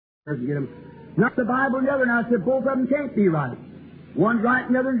Get them. Not the Bible and the other. And I said, both of them can't be right. One's right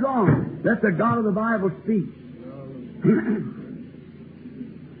and the other's wrong. Let the God of the Bible speak.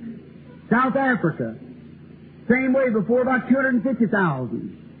 South Africa, same way before, about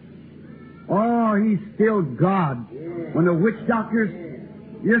 250,000. Oh, he's still God. When the witch doctors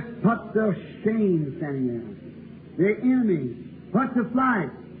just put the shame standing there. The enemy put to flight.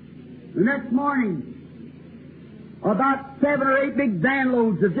 The next morning, about 7 or 8 big van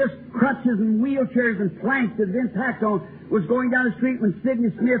loads of just crutches and wheelchairs and planks that had been packed on was going down the street when Sidney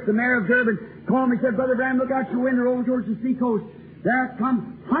Smith, the mayor of Durban, called me and said, Brother Branham, look out your window over towards the seacoast. There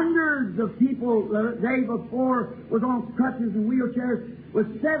come hundreds of people the day before was on crutches and wheelchairs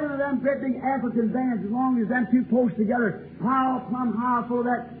with 7 of them great big African vans as long as them 2 posts together. Pile plumb high full of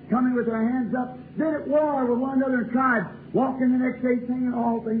that coming with their hands up. Then at war with one another in tribes. Walking the next day singing,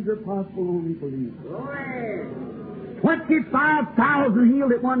 all things are possible only for you. 25,000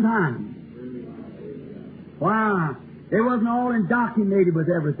 healed at one time. Wow. They wasn't all indoctrinated with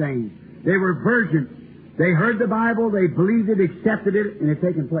everything. They were virgins. They heard the Bible, they believed it, accepted it, and it's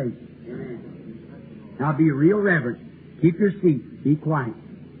taken place. Now be real reverent. Keep your seat. Be quiet.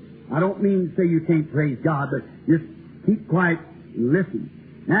 I don't mean to say you can't praise God, but just keep quiet and listen.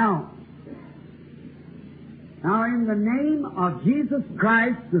 Now, in the name of Jesus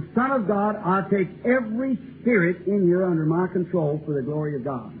Christ, the Son of God, I take every spirit in here under my control for the glory of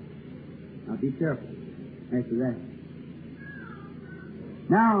God. Now be careful after that.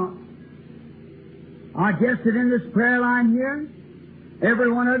 Now, I guess that in this prayer line here, every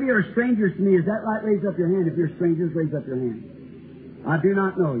one of you are strangers to me. Is that right? Raise up your hand. If you're strangers, raise up your hand. I do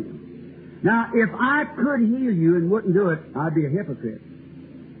not know you. Now, if I could heal you and wouldn't do it, I'd be a hypocrite.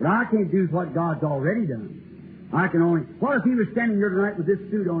 But I can't do what God's already done. I can only... What if he was standing here tonight with this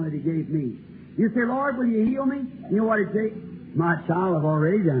suit on that he gave me? You say, Lord, will you heal me? You know what he'd say? My child, I've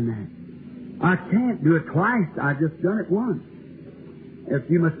already done that. I can't do it twice. I've just done it once. If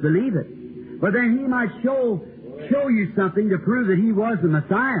you must believe it. But then he might show you something to prove that he was the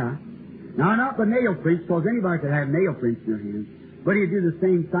Messiah. Now, not the nail prints, because anybody could have nail prints in their hands. But he'd do the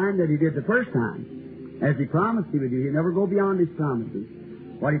same sign that he did the first time. As he promised he would do. He'd never go beyond his promises.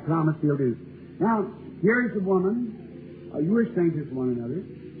 What he promised he'll do. Now, here is a woman. You were strangers to one another.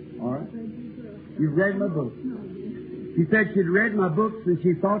 All right. You've read my books. She said she'd read my books and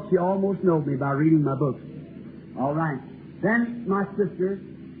she thought she almost knew me by reading my books. All right. Then, my sister,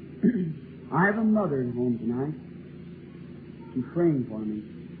 I have a mother at home tonight. She's praying for me.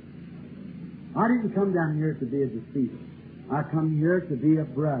 I didn't come down here to be a deceiver. I come here to be a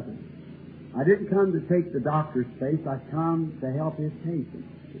brother. I didn't come to take the doctor's place. I come to help his patient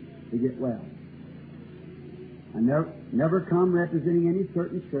to get well. I never come representing any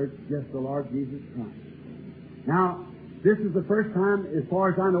certain church, just the Lord Jesus Christ. Now, this is the first time, as far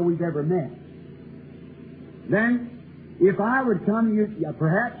as I know, we've ever met. Then, if I would come,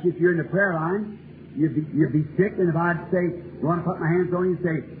 perhaps if you're in the prayer line, you'd be sick, and if I'd say, you want to put my hands on you and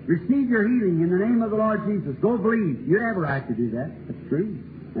say, receive your healing in the name of the Lord Jesus. Go believe. You'd have a right to do that. That's true.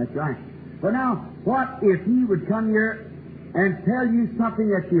 That's right. But now, what if he would come here and tell you something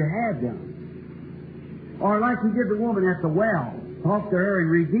that you had done? Or like he did the woman at the well, talk to her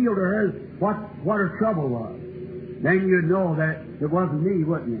and reveal to her what her trouble was. Then you'd know that it wasn't me,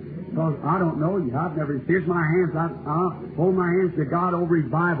 wouldn't you? Because I don't know you. I've never... Here's my hands. I'll hold my hands to God over His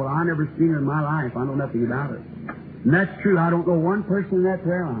Bible. I never seen her in my life. I know nothing about her. And that's true. I don't know one person in that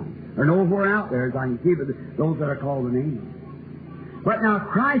prayer line. Or nowhere out there as I can see, but those that are called the name. But now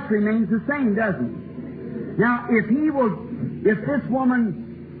Christ remains the same, doesn't He? Now, if this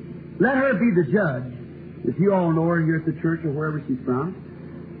woman, let her be the judge. If you all know her here at the church or wherever she's from,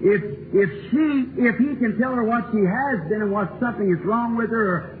 if he can tell her what she has been and what something is wrong with her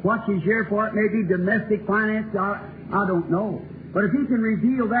or what she's here for, it may be domestic finance, I don't know. But if he can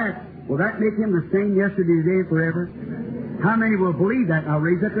reveal that, will that make him the same yesterday, today, and forever? How many will believe that? I'll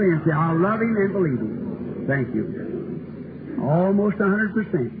raise up your hand and say, I'll love him and believe him. Thank you. Almost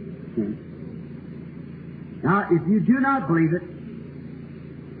 100%. Now, if you do not believe it,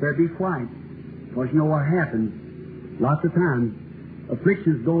 better be quiet. Because you know what happens? Lots of times,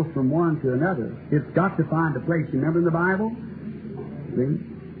 afflictions go from one to another. It's got to find a place. You remember in the Bible?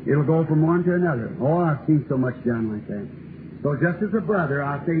 See? It'll go from one to another. Oh, I've seen so much done like that. So just as a brother,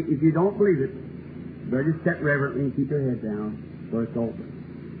 I say, if you don't believe it, better just sit reverently and keep your head down so it's over.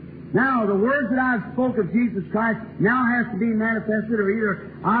 Now, the words that I've spoke of Jesus Christ now has to be manifested, or either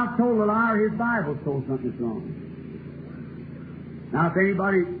I've told a lie or His Bible told something that's wrong. Now, if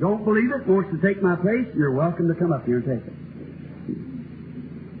anybody don't believe it, wants to take my place, you're welcome to come up here and take it.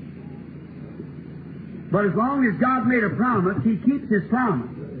 But as long as God made a promise, He keeps His promise.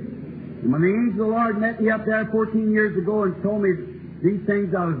 And when the angel of the Lord met me up there 14 years ago and told me these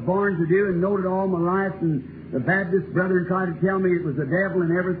things I was born to do and noted all my life, and the Baptist brethren tried to tell me it was the devil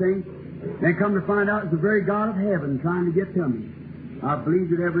and everything, then come to find out it's the very God of heaven trying to get to me. I've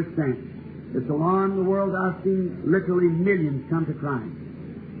believed it ever since. It's around the world I've seen literally millions come to Christ.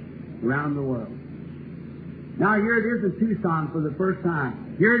 Around the world. Now here it is in Tucson for the first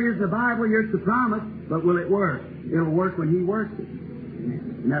time. Here it is in the Bible, here's the promise, but will it work? It'll work when He works it.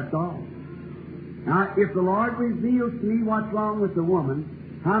 And that's all. Now, if the Lord reveals to me what's wrong with the woman,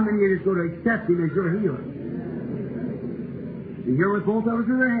 how many of you is going to accept Him as your healer? And here with both of us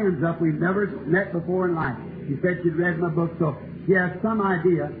with our hands up, we've never met before in life. She said she'd read my book, so she has some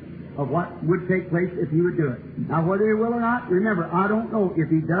idea of what would take place if He would do it. Now, whether He will or not, remember, I don't know. If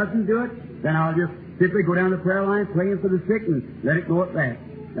He doesn't do it, then I'll just simply go down the prayer line praying for the sick and let it go at that.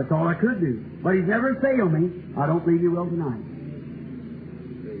 That's all I could do. But He's never failed me. I don't believe He will tonight.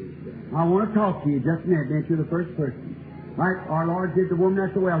 I want to talk to you just a minute, then you're the first person. Like our Lord did the woman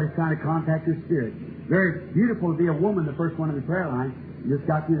at the well, He's trying to contact her spirit. Very beautiful to be a woman, the first one in the prayer line. You just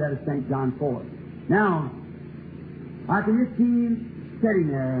got through that at St. John 4. Now, I can just see Him sitting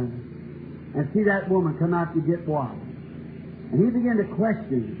there and see that woman come out to get water. And He began to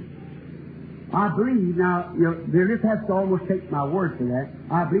question her. I believe, now, there just has to almost take my word for that.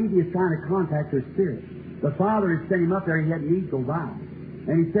 I believe He is trying to contact her spirit. The Father had sent Him up there, He had need to go by.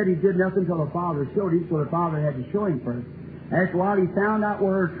 And He said He did nothing until the Father showed Him, so the Father had to show Him first. After a while, He found out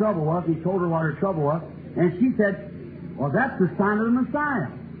where her trouble was. He told her what her trouble was. And she said, well, that's the sign of the Messiah.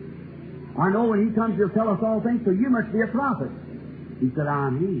 I know when He comes, He'll tell us all things, so you must be a prophet. He said,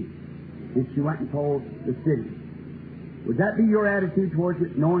 I'm He. And she went and told the city. Would that be your attitude towards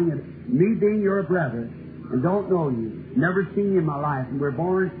it, knowing that me being your brother and don't know you, never seen you in my life, and we're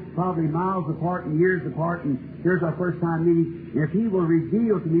born probably miles apart and years apart, and here's our first time meeting, and if He will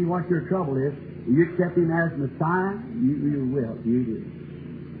reveal to me what your trouble is, and you accept Him as Messiah, you will. You do.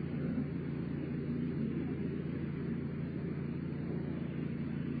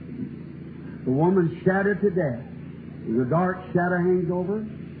 The woman shattered to death. The dark shadow hangs over her,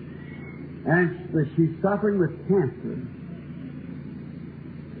 and she's suffering with cancer.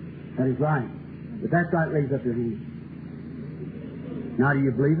 That is right. If that's right, raise up your hand. Now, do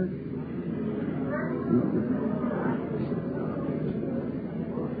you believe it?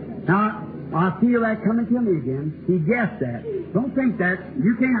 Now, I feel that coming to me again. He guessed that. Don't think that.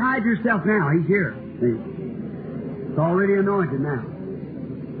 You can't hide yourself now. He's here. See? It's already anointed now.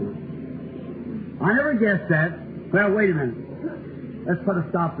 I never guessed that. Well, wait a minute. Let's put a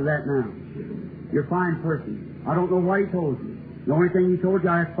stop to that now. You're a fine person. I don't know what He told you. The only thing He told you,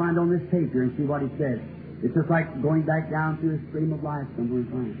 I have to find on this tape here and see what He said. It's just like going back down through a stream of life somewhere in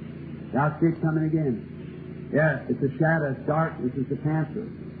time. Now see it coming again. Yeah, it's a shadow, it's dark, this is the cancer.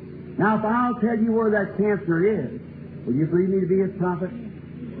 Now, if I'll tell you where that cancer is, will you believe me to be His prophet?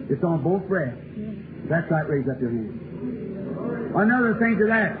 It's on both breasts. That's right, raise up your hand. Another thing to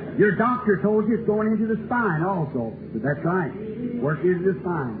that, your doctor told you it's going into the spine also. But that's right. Work into the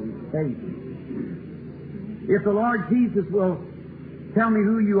spine, faith. If the Lord Jesus will tell me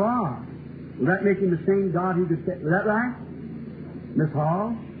who you are, will that make Him the same God who could say, is that right? Miss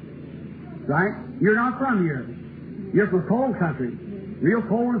Hall? Right? You're not from here. You're from cold country. Real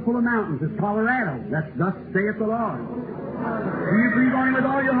cold and full of mountains. It's Colorado. That's thus saith the Lord. Do you believe on Him with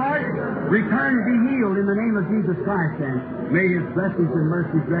all your heart? Return and be healed in the name of Jesus Christ, then. May His blessings and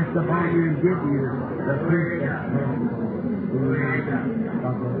mercies rest upon you and give you the fruit of heaven.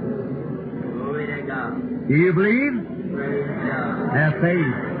 Do you believe? Have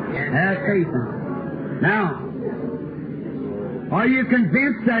faith. Have faith. Now, are you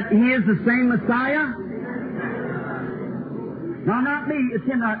convinced that He is the same Messiah? No, not me. It's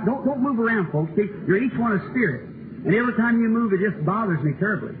Him. Don't move around, folks. See, you're each one a spirit. And every time you move, it just bothers me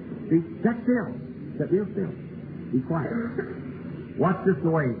terribly. See, sit still. Sit real still. Be quiet. Watch this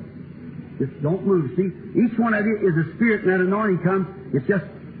way. Just don't move. See, each one of you is a spirit, and that anointing comes. It's just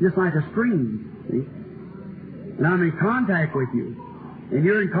like a stream. See? And I'm in contact with you. And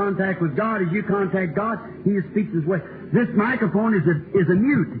you're in contact with God. As you contact God, He speaks His way. This microphone is a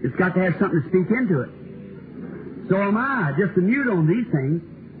mute. It's got to have something to speak into it. So am I, just a mute on these things.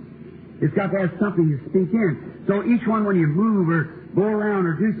 It's got to have something to speak in. So each one, when you move or go around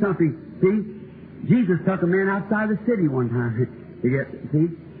or do something, see, Jesus took a man outside the city one time to get, see,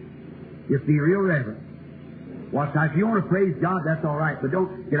 just be real reverent. Watch now. If you want to praise God, that's all right, but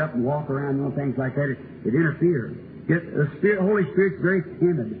don't get up and walk around and things like that. It interferes. The Holy Spirit's very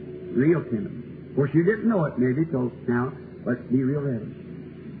timid, real timid. Of course, you didn't know it maybe till now, but be real reverent.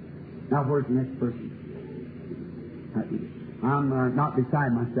 Now, where's the next person? I'm not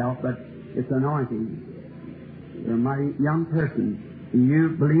beside myself, but it's anointing. You're a mighty young person. Do you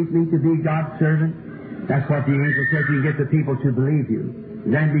believe me to be God's servant? That's what the angel says. You get the people to believe you.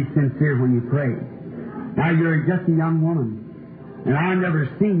 Then be sincere when you pray. Now, you're just a young woman. And I've never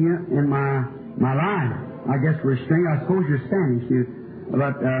seen you in my life. I guess we're strange. I suppose you're Spanish, but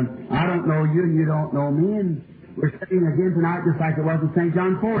I don't know you and you don't know me. And we're studying again tonight just like it was in St.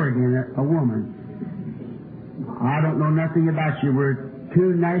 John 4 again, a woman. I don't know nothing about you. We're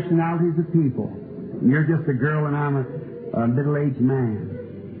two nationalities of people. You're just a girl and I'm a middle-aged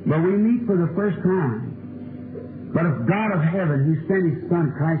man. But we meet for the first time. But if God of heaven, who sent His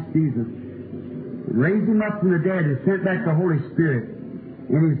Son, Christ Jesus, raised Him up from the dead and sent back the Holy Spirit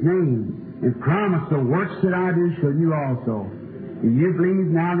in His name and promised the works that I do shall you also. Do you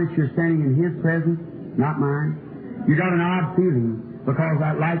believe now that you're standing in His presence, not mine? You got an odd feeling because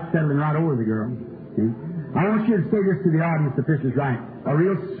that light's settling right over the girl. See? I want you to say this to the audience if this is right. A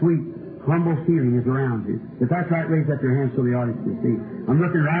real sweet, humble feeling is around you. If that's right, raise up your hands so the audience can see. I'm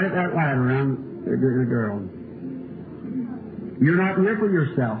looking right at that light around the girl. You're not here for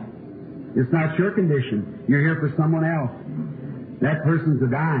yourself. It's not your condition. You're here for someone else. That person's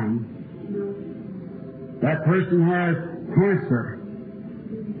dying. That person has cancer.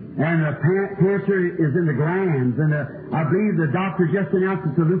 And the cancer is in the glands. And I believe the doctor just announced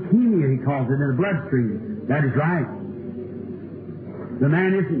it's a leukemia, he calls it, in the bloodstream. That is right. The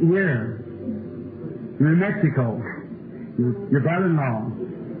man isn't here. He's in Mexico. Your brother-in-law.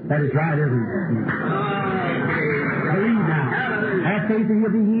 That is right, isn't it? Believe now. Have faith and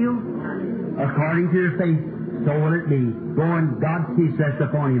you'll be healed. According to your faith, so will it be. Go and God's peace rest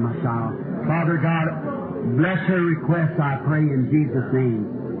upon you, my child. Father God, bless her request, I pray, in Jesus' name.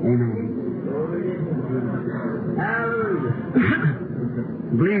 Amen.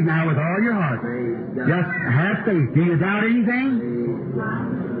 Believe now with all your heart. Just have faith. Do you doubt anything?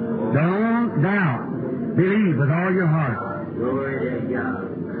 Don't doubt. Believe with all your heart. Glory to God.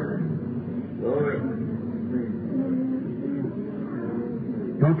 Glory.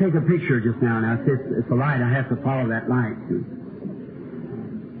 Don't take a picture just now. Now, it's a light. I have to follow that light.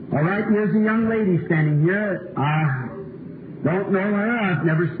 All right, here's a young lady standing here. I don't know her. I've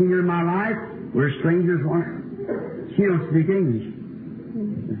never seen her in my life. We're strangers. She don't speak English.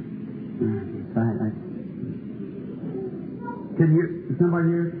 Can you, somebody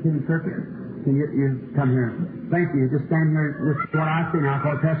here, can you interpret? Can you come here? Thank you. Just stand here. This is what I see now.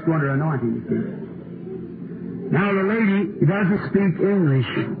 Called test under anointing, you see. Now the lady doesn't speak English.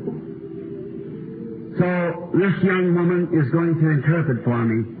 So this young woman is going to interpret for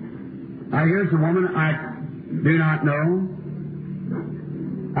me. Here's a woman I do not know.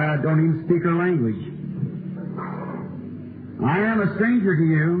 I don't even speak her language. I am a stranger to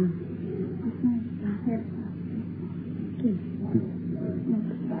you.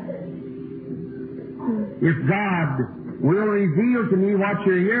 If God will reveal to me what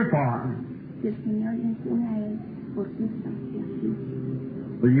you're here for,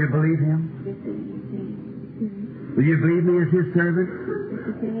 will you believe Him? Will you believe me as His servant?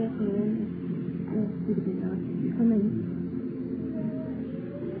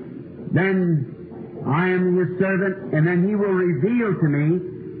 Then I am His servant, and then He will reveal to me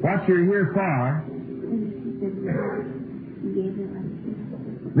what you're here for.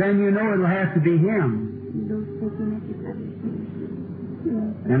 Then you know it'll have to be Him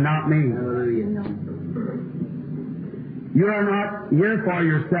and not me. You are not here for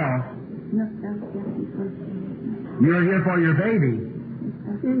yourself. You are here for your baby.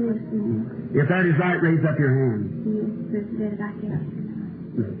 If that is right, raise up your hand.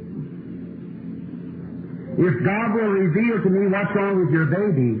 If God will reveal to me what's wrong with your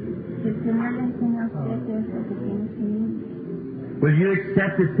baby, will you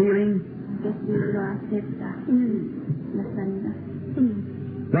accept His healing?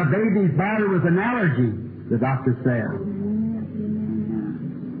 The baby's battled with an allergy, the doctor said.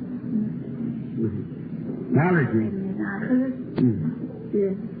 An allergy.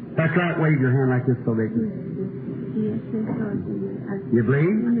 That's right, wave your hand like this so they can. You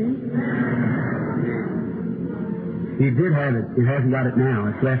believe? He did have it. He hasn't got it now.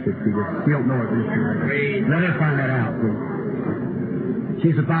 It's left it. She don't know it. Let her find that out, please.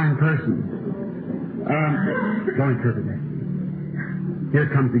 She's a fine person. Don't interpret that. Here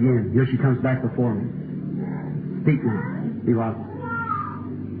it comes again. Here she comes back before me. Speak now. Be welcome.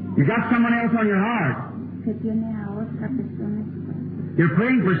 You got someone else on your heart. You're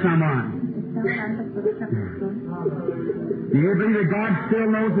praying for someone. Do you believe that God still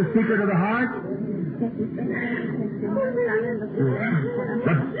knows the secret of the heart?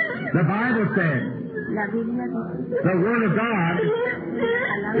 The Bible said, La Biblia dice, The Word of God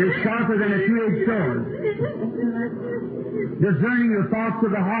is sharper than a two-edged sword, discerning the thoughts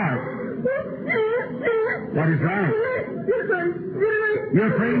of the heart. That is right.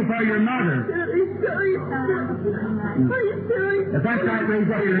 You're praying for your mother. If that's right,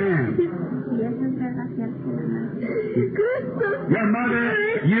 raise up your hand. Your mother,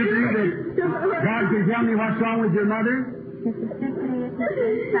 you believe that God can tell me what's wrong with your mother?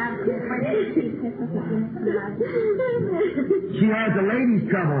 She has a lady's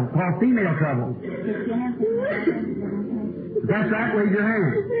trouble called female trouble. If that's right, raise your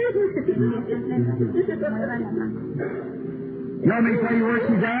hand. You want me to tell you where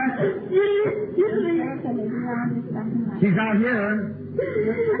she's at? She's out here.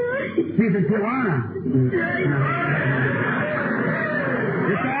 She's in Tijuana.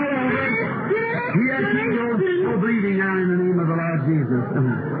 It's all over. We have people breathing now in the name of the Lord Jesus.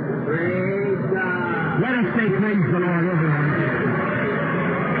 Praise God. Let us say praise the Lord, everyone.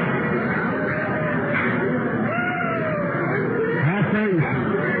 Have faith.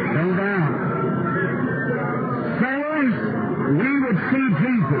 Don't doubt. Souls, we would see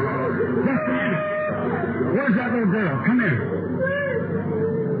Jesus. Just a minute. Where's that little girl? Come here.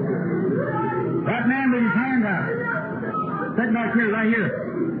 That man with his hand out. Sitting back here, right here.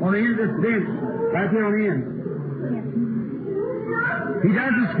 On the end of this bench. Right here on the end. He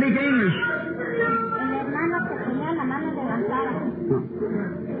doesn't speak English.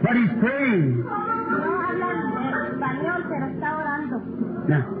 But he's praying.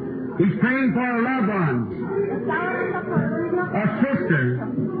 Now, he's praying for a loved one. A sister.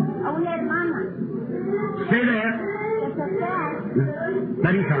 Stay there.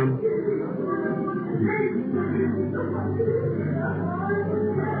 Let him come.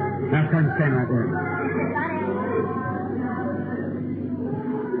 Now come stand right there.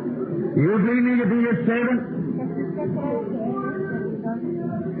 You believe me to be your servant?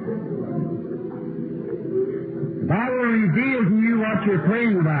 The Bible reveals to you what you're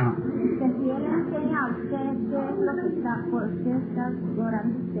praying about.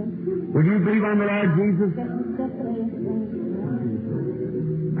 Would you believe on the Lord Jesus?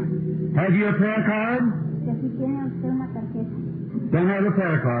 Have you a prayer card? Don't have a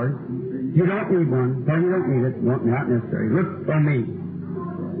prayer card. You don't need one. Tell you don't need it. Not necessary. Look on me.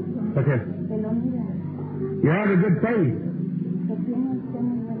 Look here. You have a good faith.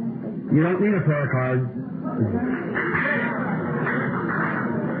 You don't need a prayer card.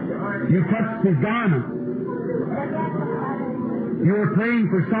 You touched his garment. You were praying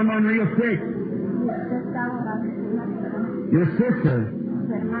for someone real sick. Your sister.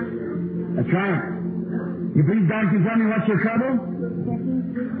 That's right. You believe God can tell me what's your trouble?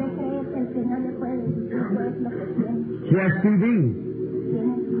 She has TB.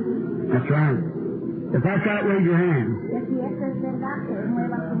 That's right. If that's right, raise your hand.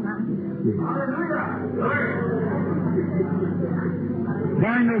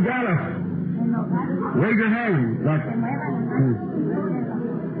 Brian Nogales. Raise your hand.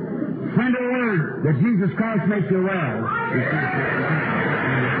 Send a word that Jesus Christ makes you well.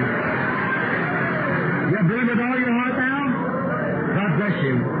 You believe with all your heart now? God bless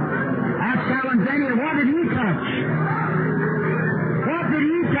you. Ask Alexander, what did he touch? What did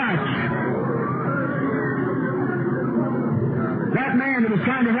he touch? That man that was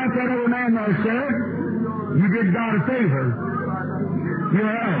trying to help that old man there, sir, you did God a favor. You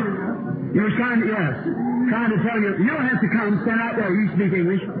helped. You were trying to, trying to tell you, you don't have to come, stand out there, you speak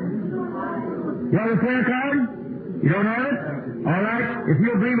English. You have a prayer card? You don't have it? All right. If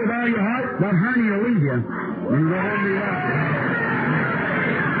you'll believe with all your heart, that honey will leave you. You go home to your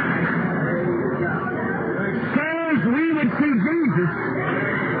Souls, we would see Jesus.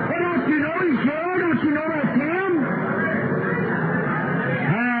 Well, don't you know he's here? Don't you know that's him?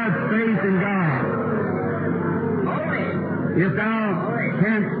 Have faith in God. If thou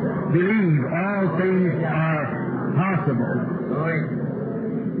canst believe, all things are possible.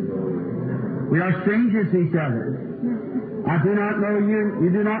 We are strangers to each other. I do not know you, you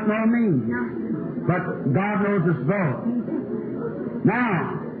do not know me. But God knows us both.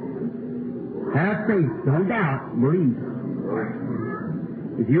 Now, have faith, don't doubt, believe.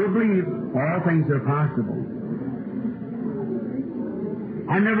 If you believe, all things are possible.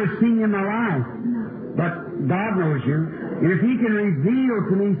 I've never seen you in my life, but God knows you. And if He can reveal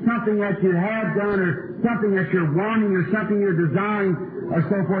to me something that you have done or something that you're wanting or something you're desiring or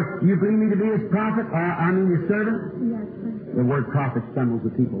so forth, you believe me to be His prophet? His servant? Yes, sir. The word prophet stumbles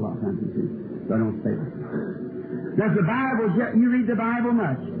with people a lot of times, you see. So I don't say that. Does the Bible, you read the Bible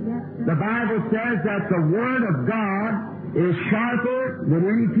much? Yes, sir. The Bible says that the Word of God is sharper than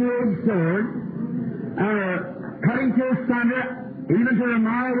any two-edged sword, cutting to asunder, even to the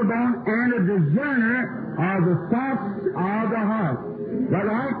marrow of the bone, and a discerner of the thoughts of the heart. Is that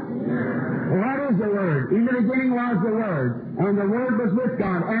right? What is the Word? In the beginning was the Word, and the Word was with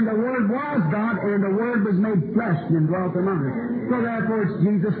God, and the Word was God, and the Word was made flesh and dwelt among us. So therefore it's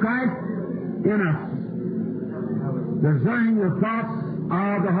Jesus Christ in us, discerning the thoughts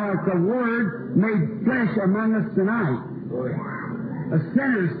of the heart. The Word made flesh among us tonight. A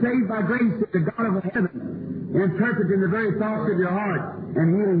sinner saved by grace to the God of heaven, interpreting the very thoughts of your heart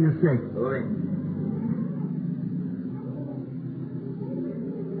and healing the sick.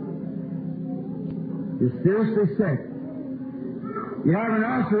 You're seriously sick. You have an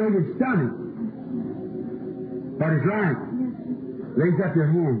ulcerated stomach. That is right. Raise up your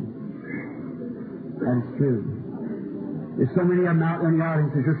hand. That is true. There's so many of them out in the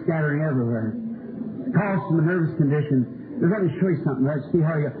audience, they're just scattering everywhere. It's caused from a nervous condition. Let me show you something. Let's see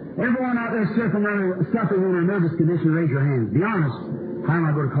how you... Everyone out there suffering in a nervous condition, raise your hands. Be honest. How am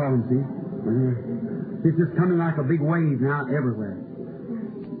I going to call them, see? It's just coming like a big wave now everywhere.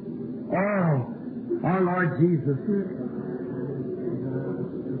 Oh, our Lord Jesus.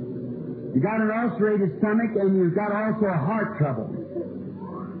 You got an ulcerated stomach and you've got also a heart trouble.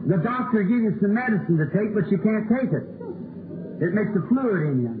 The doctor gives you some medicine to take, but you can't take it. It makes a fluid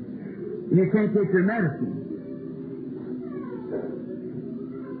in you. And you can't take your medicine.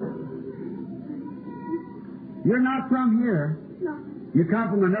 You're not from here. No. You come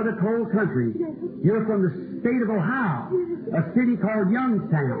from another cold country. Yes. You're from the state of Ohio, a city called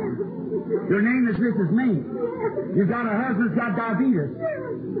Youngstown. Your name is Mrs. Mink. You've got a husband who's got diabetes.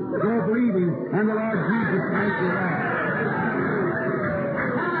 You're believing, and the Lord Jesus thank you, Lord.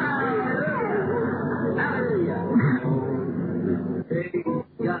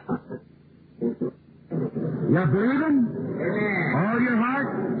 You believing? Amen. All your heart?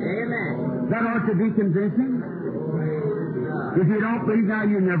 Amen. That ought to be convincing. If you don't believe now,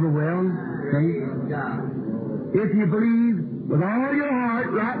 you never will. See? If you believe with all your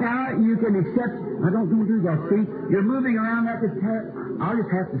heart right now, you can accept. I don't do that. See, you're moving around that. I'll just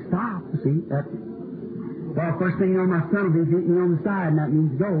have to stop. See that? Well, first thing you know, my son will be beating me on the side, and that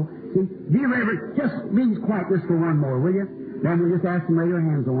means go. See, dear Reverend, just be quiet just for one more, will you? Then we'll just ask him to lay your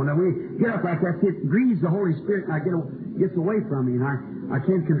hands on one. Now, when you get up like that, it grieves the Holy Spirit, and gets away from me, and I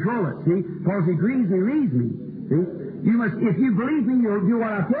can't control it. See, because he grieves me, leaves me. See, you must. If you believe me, you'll do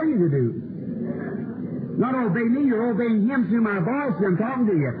what I tell you to do. Not obey me, you're obeying him through my voice. I'm talking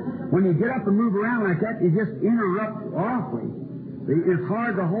to you. When you get up and move around like that, you just interrupt awfully. See, it's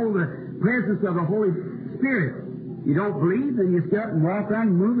hard to hold the presence of the Holy Spirit. You don't believe, then you get up and walk around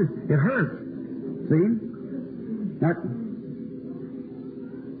and move. It hurts. See? Now,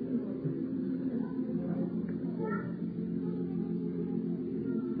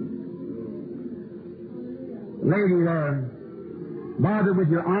 lady there, bothered with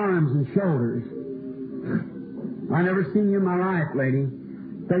your arms and shoulders. I never seen you in my life, lady.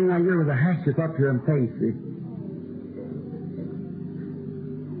 Sitting right here with a handkerchief up to her face.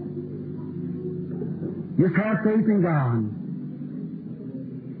 Just have faith in God.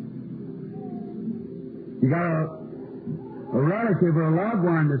 You got a relative or a loved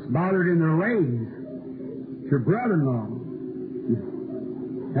one that's bothered in their legs. It's your brother-in-law.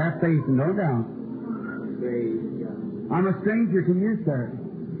 Have faith and no doubt. I'm a stranger to you, sir.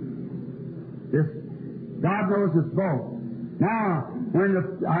 God knows us both. Now,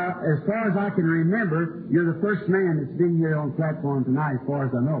 as far as I can remember, you're the first man that's been here on the platform tonight, as far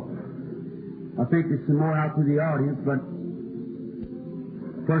as I know. I think there's some more out to the audience, but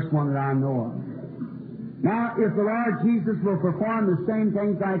first one that I know of. Now, if the Lord Jesus will perform the same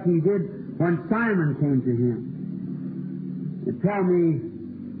things like He did when Simon came to Him, and tell me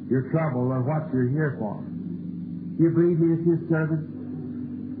your trouble or what you're here for. You believe me as His servant?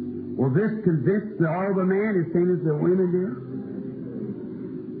 Will this convince all the men as same as the women did?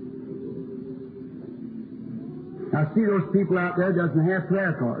 Now, see those people out there doesn't have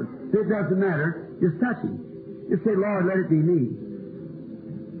prayer cards. It doesn't matter. Just touch Him. Just say, Lord, let it be me.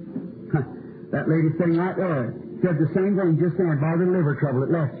 That lady sitting right there said the same thing just then. Bothered liver trouble.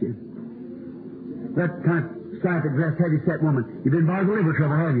 It left you. That kind of striped dressed, heavy set woman. You've been bothered with liver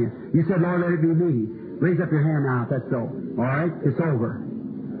trouble, haven't you? You said, Lord, let it be me. Raise up your hand now if that's so. All right? It's over.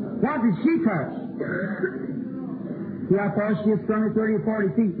 What did she touch? See how far she had sprung her 30 or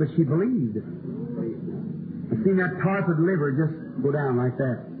 40 feet, but she believed. I've seen that tarpid liver just go down like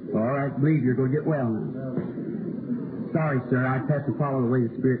that. All right, believe you're going to get well now. Sorry, sir, I have to follow the way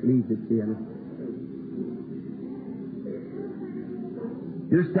the Spirit leads it to you.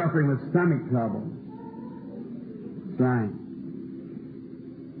 You're suffering with stomach trouble. That's right.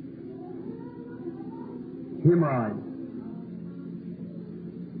 hemorrhoids.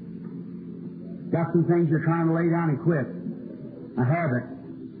 Got some things you're trying to lay down and quit. A habit.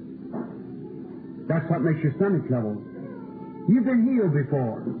 That's what makes your stomach trouble. You've been healed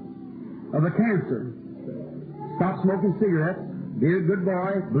before of a cancer. Stop smoking cigarettes. Be a good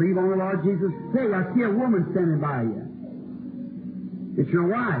boy. Believe on the Lord Jesus. Say, I see a woman standing by you. It's your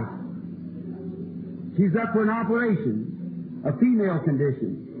wife. She's up for an operation, a female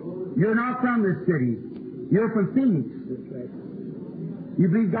condition. You're not from this city. You're from Phoenix. You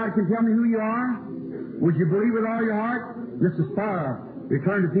believe God can tell me who you are? Would you believe with all your heart? Mrs. Farrar,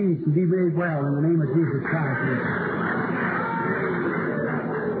 return to Phoenix and be made well in the name of Jesus Christ.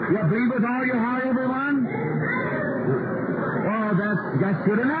 You believe with all your heart, everyone? Oh, that's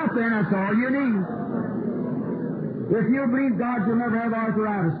good enough then. That's all you need. If you believe God, you'll never have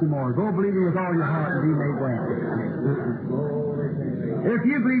arthritis anymore. Go believe it with all your heart and be made well. If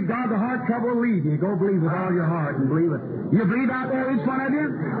you believe God, the heart trouble will leave you. Go believe with all your heart and believe it. You believe out there, each one of you?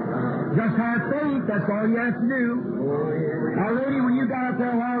 Just have faith. That's all you have to do. Now, lady, when you got up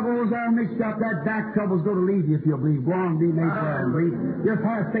there a while ago, it was all mixed up. That back trouble's going to leave you if you'll believe. Go on and be made well. Believe. Just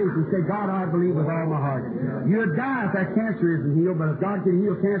have faith and say, God, I believe with all my heart. You'd die if that cancer isn't healed, but if God can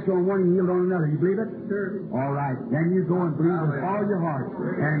heal cancer on one, He can heal it on another. You believe it? Sure. All right. Then you go and believe with all your heart,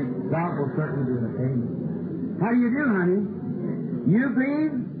 and God will certainly do it. Amen. How do you do, honey? You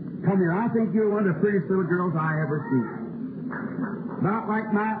believe? Come here. I think you're one of the prettiest little girls I ever seen. Not like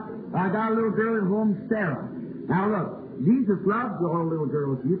I got a little girl at home, Sarah. Now look, Jesus loves all little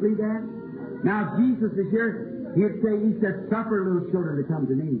girls. Do you believe that? Now if Jesus is here, He said, suffer little children to come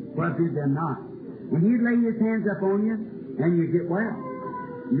to me. Well, do them not. When He'd lay His hands up on you, and you get well.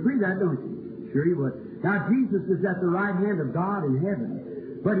 You believe that, don't you? Sure you would. Now Jesus is at the right hand of God in heaven.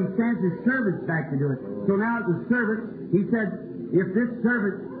 But He sends His servants back to do it. So now the servant, He said, if this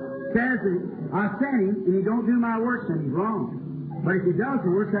servant says that I sent him and he don't do my works, then he's wrong. But if he does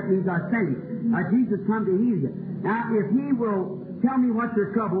the works, that means I sent him. Now Jesus come to heal you. Now if He will tell me what's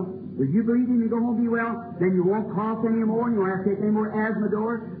your trouble, will you believe Him and go home and be well? Then you won't cough anymore and you won't have to take any more asthma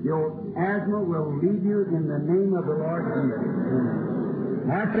door. Your asthma will leave you in the name of the Lord Jesus.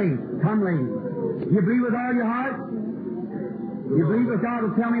 Have faith. Come, lady. You believe with all your heart? You believe that God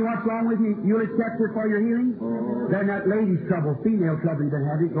will tell me what's wrong with you? You'll accept it for your healing? Then that lady's trouble, female trouble you've been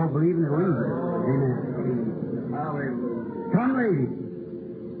having, go believe in it, leave it. Amen. Come, lady.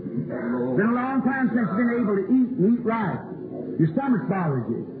 It's been a long time since you've been able to eat and eat right. Your stomach bothers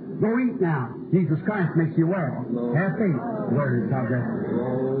you. Go eat now. Jesus Christ makes you well. Have faith. Lord, God bless you.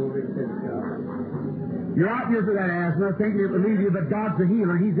 You're out here for that asthma, thinking it will leave you, but God's a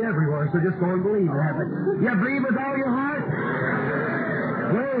healer. He's everywhere, so just go and believe it. You believe with all your heart?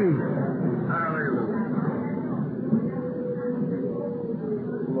 Believe.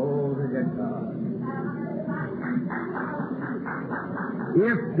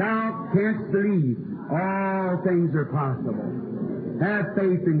 If thou canst believe, all things are possible. Have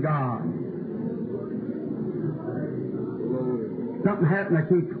faith in God. Something happened, I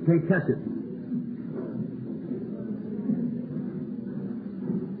can't touch it.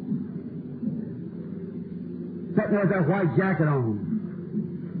 Something with that white jacket on.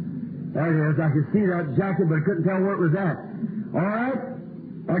 There it is. I could see that jacket, but I couldn't tell where it was at. All right?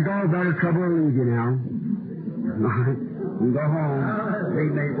 That gallbladder trouble will leave you now. All right? You go home. Be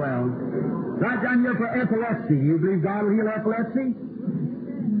made well. Right down here for epilepsy. You believe God will heal epilepsy?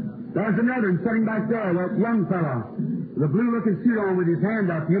 There's another one sitting back there, that young fellow. The blue-looking suit on with his hand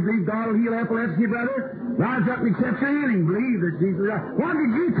up. You believe God will heal epilepsy, brother? Rise up and accept your healing. Believe that Jesus is. What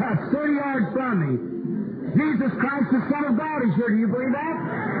did you touch 30 yards from me? Jesus Christ, the Son of God, is here. Do you believe that?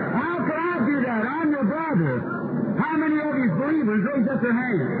 How can I do that? I'm your brother. How many of you believers raise up their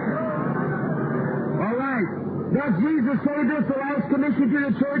hands? All right. Does Jesus say this, the last commission to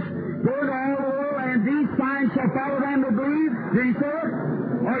the church? Go to all the world, and these signs shall follow them that believe. Did He say it?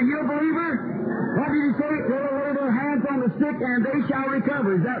 Are you a believer? What did He say? They will lay their hands on the sick, and they shall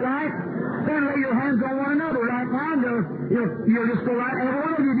recover. Is that right? Then lay your hands on one another. Right now, you'll just go right. Every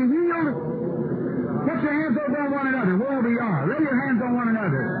one of you be healed. Put your hands over on one another, wherever you are. Lay your hands on one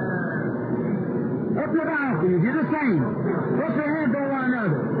another. Up your balcony, do the same. Put your hands on one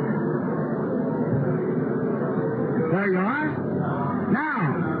another. There you are. Now,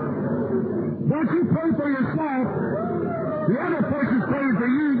 don't you pray for yourself. The other person's praying for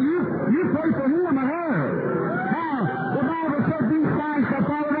you. You pray for him or her. Now, the Bible says these signs shall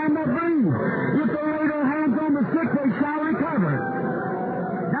follow them that believe. If they lay their hands on the sick, they shall recover.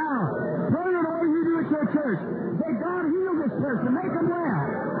 Now, pray the way you do at your church. Say, God, heal this person. Make them well.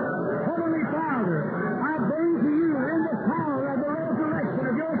 Heavenly Father, I bring to you in the power of the resurrection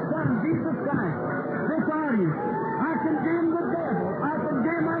of your Son, Jesus Christ, this audience.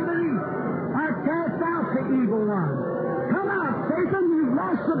 evil one. Come out, Satan. You've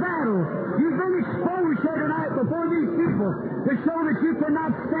lost the battle. You've been exposed here tonight before these people to show that you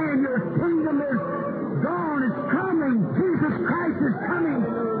cannot stand. Your kingdom is gone. It's coming. Jesus Christ is coming.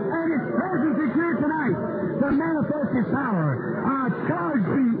 And His presence is here tonight to manifest His power. I charge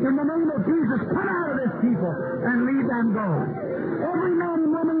thee in the name of Jesus, come out of this people and leave them go. Every man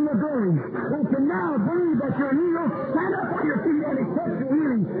and woman in the building who can now believe that you're healed, stand up on your feet and accept your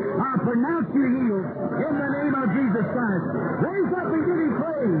healing. I pronounce you healed in the name of Jesus Christ. Raise up and give Him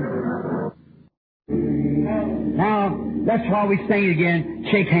praise. Now, that's why we sing again.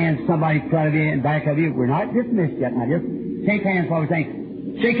 Shake hands, somebody in front of you and back of you. We're not dismissed yet. Now, just shake hands while we sing.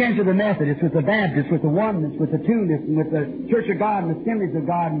 Shake hands with the Methodists, with the Baptists, with the Oneness, with the Two-ness, and with the Church of God and the Assemblies of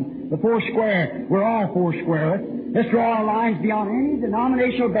God and the Four Square. We're all Four Square. Let's draw our lines beyond any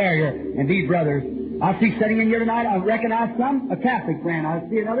denominational barrier and be brothers. I see sitting in here tonight, I recognize some, a Catholic friend. I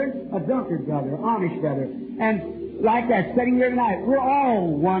see another, a Dunkard brother, Amish brother. And like that, sitting here tonight, we're all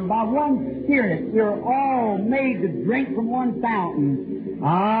one by one Spirit. We're all made to drink from one fountain.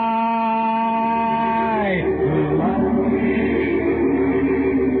 I love you.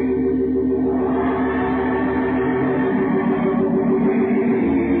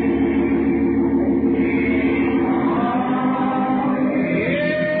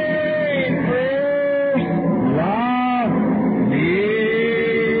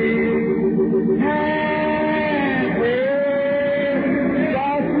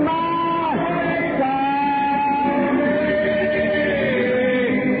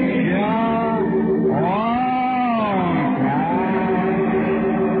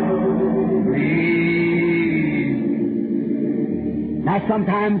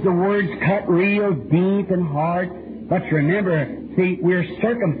 Sometimes the words cut real deep and hard, but remember, see, we're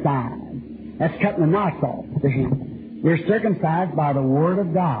circumcised. That's cutting the knots off to Him. We're circumcised by the Word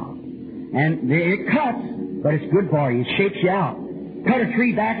of God. And it cuts, but it's good for you. It shapes you out. Cut a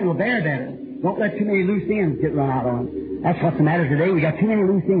tree back and it'll bear better. Don't let too many loose ends get run out on it. That's what's the matter today. We got too many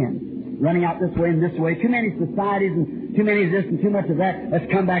loose ends running out this way and this way. Too many societies and too many of this and too much of that.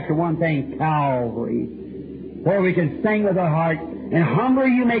 Let's come back to one thing, Calvary, where we can sing with our heart. And humbler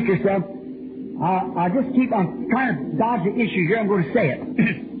you make yourself. I'm trying to dodge the issue here. I'm going to say it.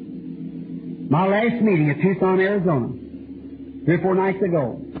 My last meeting at Tucson, Arizona, 3 or 4 nights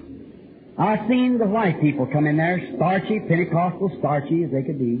ago, I seen the white people come in there, starchy, Pentecostal, starchy as they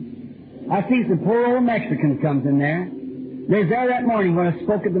could be. I seen some poor old Mexicans comes in there. They was there that morning when I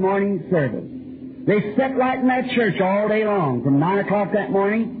spoke at the morning service. They sat right in that church all day long, from 9 o'clock that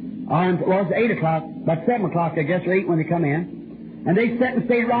morning, it was 8 o'clock, about 7 o'clock, I guess, or 8 when they come in. And they sat and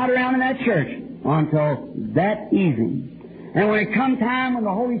stayed right around in that church until that evening. And when it come time when the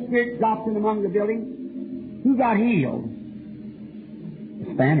Holy Spirit dropped in among the building, who got healed?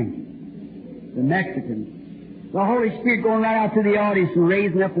 The Spanish, the Mexicans. The Holy Spirit going right out to the audience and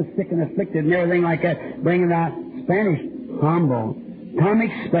raising up the sick and afflicted and everything like that, bringing out Spanish, humble, come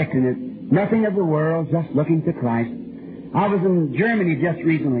expecting it, nothing of the world, just looking to Christ. I was in Germany just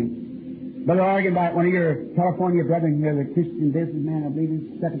recently. Brother Argenbite, one of your California brethren here, the Christian businessman, I believe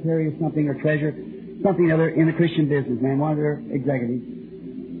he's secretary or something, or treasurer, something other in the Christian businessman, one of their executives.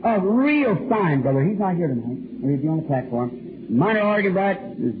 A real fine brother. He's not here tonight, or he'd be on the platform. Minor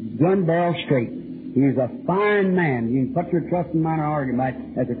Argenbite is gun barrel straight. He's a fine man. You can put your trust in Minor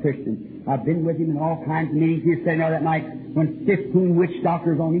Argenbite as a Christian. I've been with him in all kinds of meetings. He was sitting there that night when 15 witch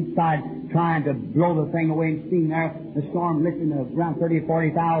doctors on each side trying to blow the thing away and steam there. The storm lifting around 30,000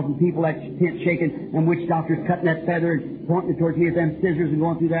 or 40,000 people, that tent shaking, and witch doctors cutting that feather and pointing it towards you with them scissors and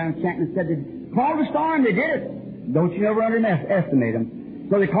going through there and chanting and said, call the storm, they did it. Don't you ever underestimate them.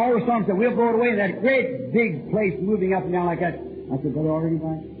 So they called the storm and said, we'll blow it away, and that great big place moving up and down like that. I said, Brother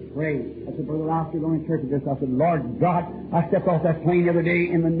Argenbite, pray. I said, Brother Lauster, going to church with this. I said, Lord God, I stepped off that plane the other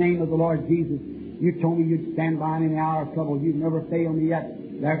day in the name of the Lord Jesus. You told me you'd stand by me in the hour of trouble. You've never failed me yet.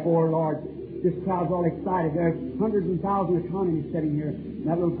 Therefore, Lord, this crowd's all excited. There's hundreds and thousands of economies sitting here. And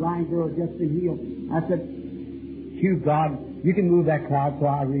that little blind girl has just been healed. I said, you, God, you can move that crowd, so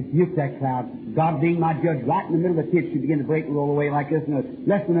I rebuke that crowd. God being my judge, right in the middle of the pit, she began to break and roll away like this. In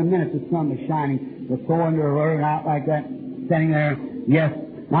less than a minute, the sun was shining. The Thor under her and out like that, standing there. Yes.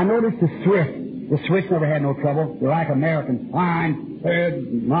 Now, notice the Swiss. The Swiss never had no trouble. They're like Americans. Fine,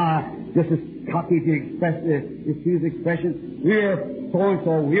 good, just as cocky to express use expression. We're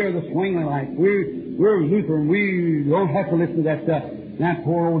so-and-so. We're the swinging lights. We're Lutheran. We don't have to listen to that stuff. That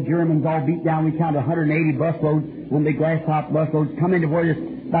poor old Germans all beat down. We counted 180 busloads, one big glass top busloads, come into where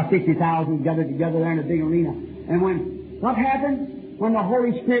there's about 50,000 gathered together there in a big arena. And what happened? When the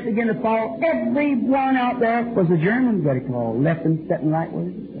Holy Spirit began to fall, every one out there was the Germans that he called, left and set and right where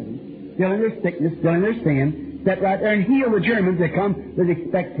he was sitting. still in their sickness, still in their sin, sit right there and heal the Germans that come with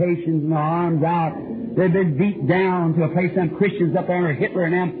expectations and their arms out. They've been beat down to a place, some Christians up there, Hitler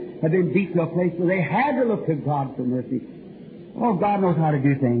and them, have been beat to a place where they had to look to God for mercy. Oh, God knows how to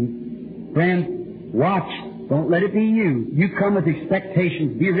do things. Friends, watch. Don't let it be you. You come with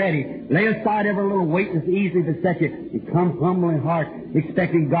expectations. Be ready. Lay aside every little weight that's easily beset you. And come humble in heart,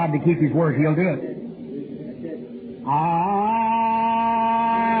 expecting God to keep His word. He'll do it.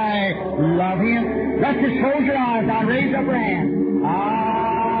 I love Him. Let's just close your eyes. I'll raise up your hand. I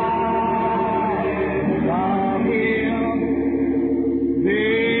love Him.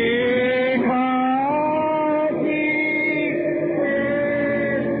 Because He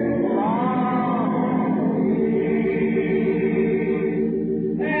is love.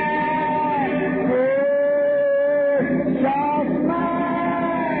 And just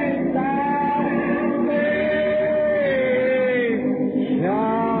my salvation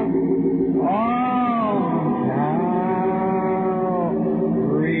on Calvary.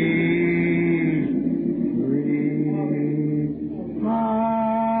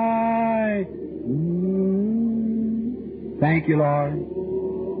 Thank you, Lord.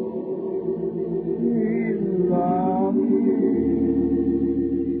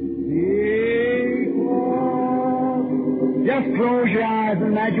 Just close your eyes and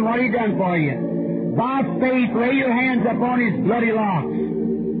imagine what He done for you. By faith, lay your hands upon His bloody locks.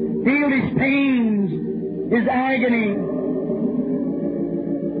 Feel His pains, His agony.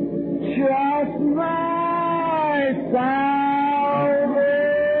 Just my salvation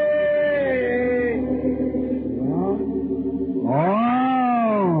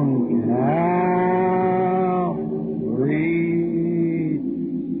on Calvary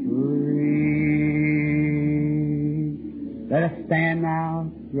tree. Let us stand now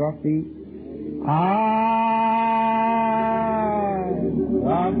to your feet. I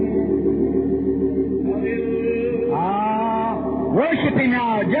love you. Worship Him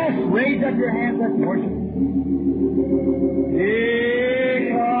now. Just raise up your hands. Let's worship Him.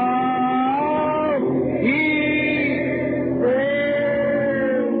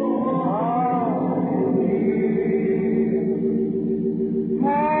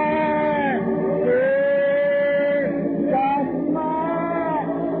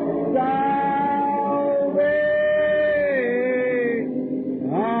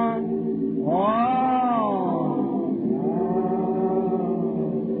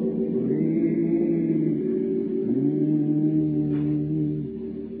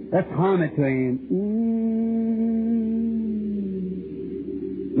 Let's hum it to Him.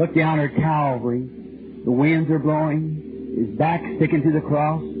 Look down at Calvary. The winds are blowing. His back sticking to the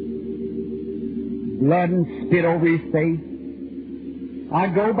cross. Blood and spit over His face. I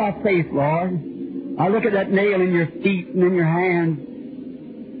go by faith, Lord. I look at that nail in your feet and in your hands.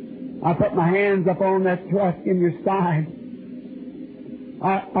 I put my hands up on that thrust in your side.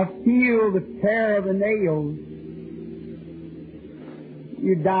 I feel the tear of the nails.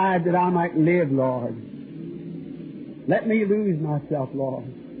 You died that I might live, Lord. Let me lose myself, Lord.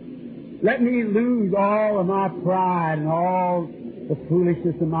 Let me lose all of my pride and all the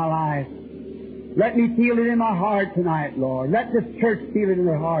foolishness of my life. Let me feel it in my heart tonight, Lord. Let this church feel it in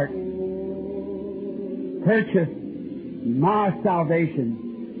their heart. Purchase my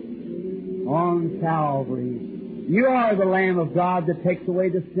salvation on Calvary. You are the Lamb of God that takes away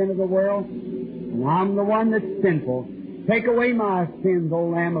the sin of the world, and I'm the one that's sinful. Take away my sins, O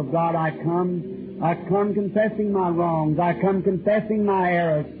Lamb of God. I come confessing my wrongs. I come confessing my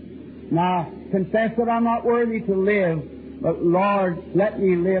errors. Now, confess that I'm not worthy to live, but Lord, let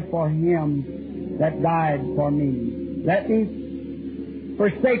me live for Him that died for me. Let me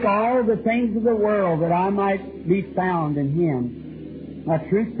forsake all the things of the world that I might be found in Him, a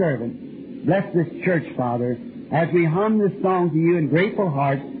true servant. Bless this church, Father, as we hum this song to You in grateful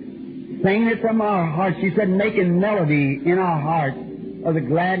hearts, singing it from our hearts. You said, making melody in our hearts of the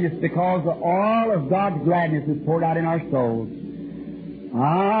gladness, because the oil of God's gladness is poured out in our souls. I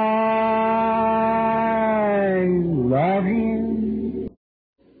love Him.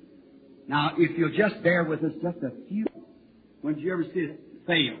 Now, if you'll just bear with us just a few. When did you ever see it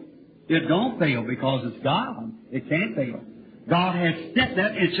fail? It don't fail because it's God. It can't fail. God has set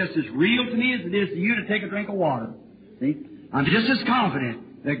that. It's just as real to me as it is to you to take a drink of water. See? I'm just as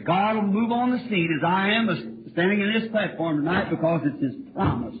confident that God will move on the scene as I am standing in this platform tonight, because it's His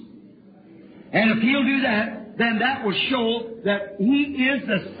promise. And if He'll do that, then that will show that He is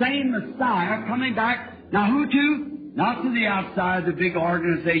the same Messiah coming back. Now who to? Not to the outside, the big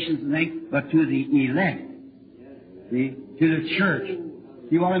organizations and things, but to the elect. See? To the church.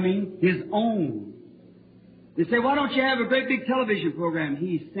 See what I mean? His own. They say, why don't you have a great big television program?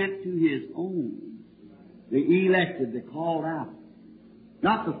 He sent to His own, the elected, the called out.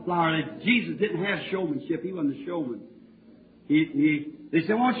 Not the flower. Jesus didn't have showmanship. He wasn't a showman. They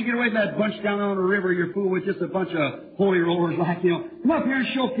said, why don't you get away from that bunch down on the river you're fooling with, just a bunch of holy rollers like, come up here and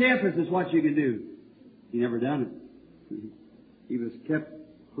show Caiaphas is what you can do. He never done it. He was kept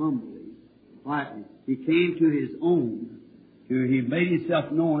humbly, quietly. He came to His own. He made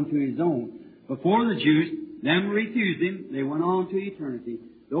Himself known to His own. Before the Jews, them who refused Him, they went on to eternity.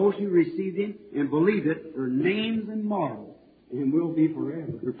 Those who received Him and believed it, their names immortal and will be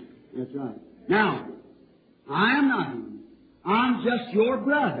forever. That's right. Now, I am not Him. I'm just your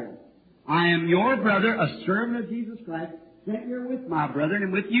brother. I am your brother, a servant of Jesus Christ, sent here with my brethren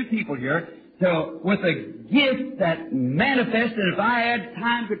and with you people here, with a gift that manifests, and if I had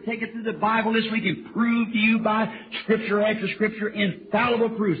time to take it through the Bible this week and prove to you by Scripture after Scripture, infallible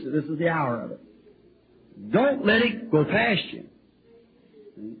proofs that this is the hour of it. Don't let it go past you.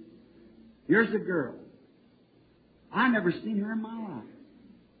 Here's a girl. I never seen her in my life.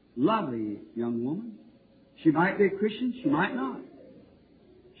 Lovely young woman. She might be a Christian, she might not.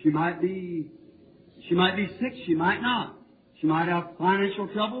 She might be sick, she might not. She might have financial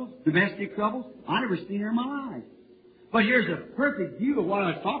troubles, domestic troubles. I never seen her in my life. But here's a perfect view of what I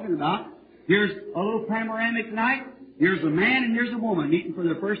was talking about. Here's a little panoramic night. Here's a man and here's a woman meeting for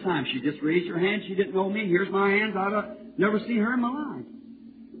the first time. She just raised her hand. She didn't know me. Here's my hands. I've never seen her in my life.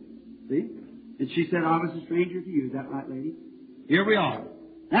 See? And she said, I was a stranger to you. Is that right, lady? Here we are.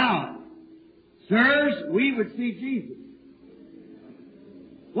 Now, sirs, we would see Jesus.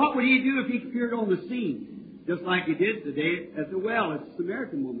 What would He do if He appeared on the scene? Just like He did today at the well, at the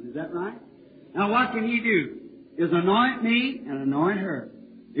Samaritan woman. Is that right? Now what can He do? Is anoint me and anoint her.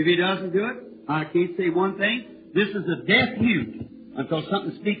 If He doesn't do it, I can't say one thing. This is a deaf mute until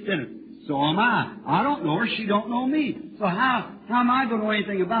something speaks in it. So am I. I don't know her. She don't know me. So how am I going to know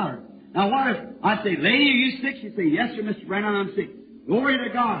anything about her? Now what if I say, lady, are you sick? She say, yes, sir, Mr. Brennan, I'm sick. Glory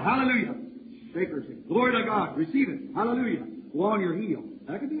to God. Hallelujah. Shake her, say, glory to God. Receive it. Hallelujah. Go on, you're healed.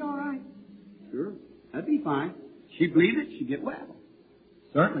 That could be all right. Sure. That'd be fine. She believed it, she'd get well.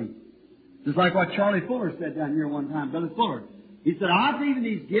 Certainly. Just like what Charlie Fuller said down here one time, Brother Fuller. He said, I believe in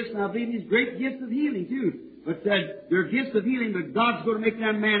these gifts, and I believe in these great gifts of healing, too. But said, they're gifts of healing, but God's going to make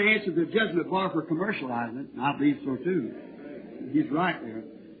that man answer the judgment bar for commercializing it. And I believe so, too. He's right there.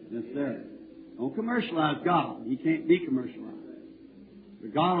 Yes, sir. Don't commercialize God. He can't be commercialized.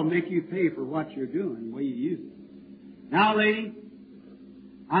 But God will make you pay for what you're doing, the way you use it. Now, lady,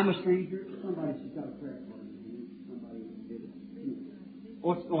 I'm a stranger. Somebody, she's got a prayer card. Somebody did it.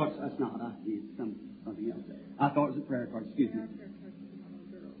 That's not. I see it's something else. I thought it was a prayer card. Excuse me.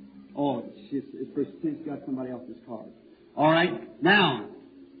 Oh, it's got somebody else's card. All right. Now,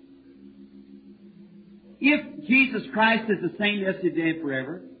 if Jesus Christ is the same yesterday and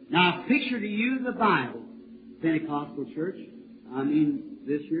forever, now picture to you the Bible, Pentecostal church. I mean,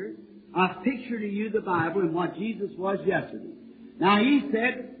 this year. I picture to you the Bible and what Jesus was yesterday. Now, He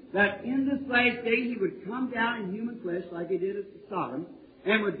said that in this last day He would come down in human flesh like He did at Sodom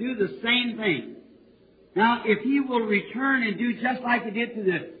and would do the same thing. Now, if He will return and do just like He did to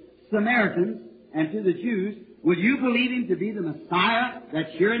the Samaritans and to the Jews, would you believe Him to be the Messiah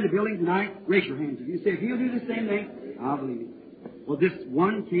that's here in the building tonight? Raise your hands. If you say, if He'll do the same thing, I'll believe Him. Well, this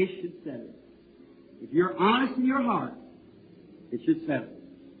one case should settle it. If you're honest in your heart, it should settle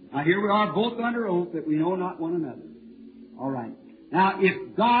it. Now, here we are both under oath that we know not one another. All right. Now,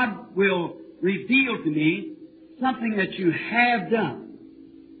 if God will reveal to me something that you have done,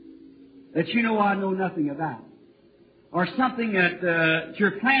 that you know I know nothing about, or something that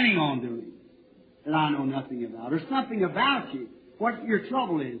you're planning on doing that I know nothing about, or something about you, what your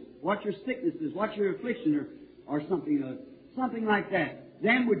trouble is, what your sickness is, what your affliction, or something like that,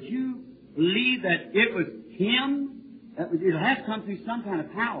 then would you believe that it was Him? It'll have to come through some kind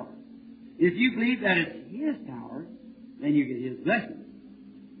of power. If you believe that it's His power, then you get His blessing.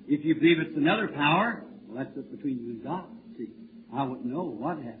 If you believe it's another power, well, that's just between you and God. See, I wouldn't know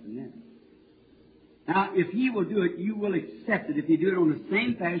what happened then. Now, if He will do it, you will accept it. If He do it on the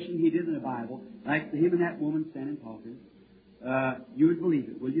same fashion He did in the Bible, like Him and that woman standing talking, you would believe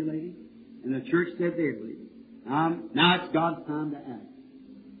it, will you, lady? And the church said they'd believe it. Now it's God's time to act.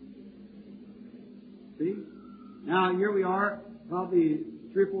 See? Now, here we are, probably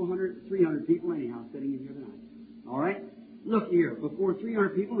 300 or 400, 300 people anyhow, sitting in here tonight. All right? Look here, before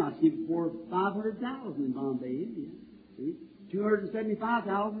 300 people, and I see before 500,000 in Bombay, India. See?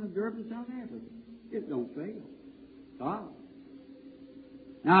 275,000 in Durban, South Africa. It don't fail. God.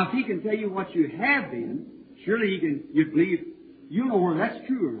 Now, if He can tell you what you have been, surely you believe, you'll know whether that's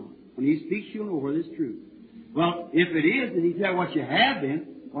true or not. When He speaks, you'll know whether it's true. Well, if it is, and He tell what you have been,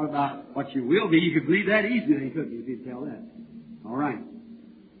 what about what you will be? You could believe that easily, couldn't you, if He'd tell that? All right.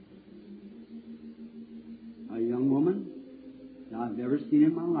 A young woman I've never seen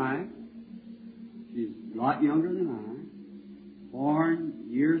in my life. She's a lot younger than I. Born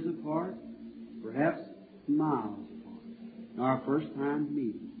years apart, perhaps miles apart. Our first time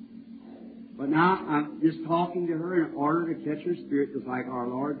meeting. But now I'm just talking to her in order to catch her spirit, just like our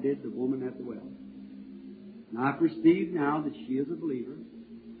Lord did the woman at the well. And I perceive now that she is a believer.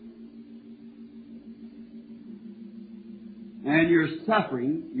 And you're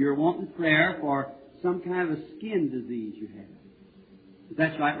suffering, you're wanting prayer for some kind of a skin disease you have. If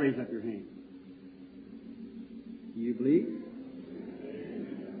that's right, raise up your hand. Do you believe?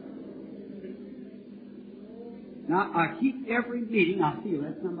 Now, I keep every meeting, I feel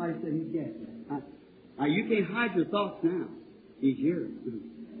that somebody said he'd guess that. Now, you can't hide your thoughts now. He's here.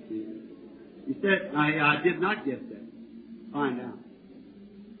 You said, I did not guess that. Find out.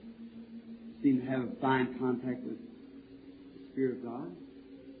 Seem to have a fine contact with the Spirit of God.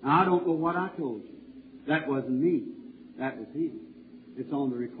 Now, I don't know what I told you. That wasn't me. That was Him. It's on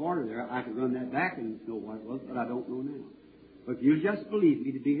the recorder there. I could run that back and know what it was, but I don't know now. But if you just believe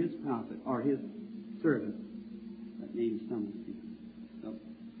me to be His prophet or His servant, that means someone speaking. So,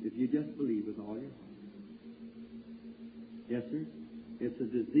 if you just believe with all your heart. Yes, sir? It's a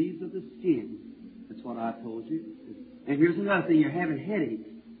disease of the skin. That's what I told you. And here's another thing. You're having headaches.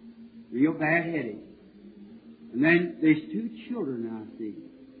 Real bad headaches. And then there's two children I see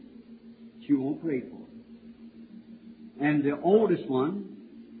that you won't pray for. And the oldest one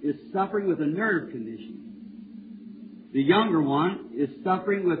is suffering with a nerve condition. The younger one is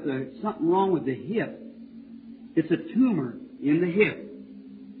suffering with something wrong with the hip. It's a tumor in the hip.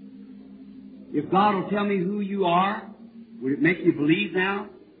 If God will tell me who you are, would it make you believe now?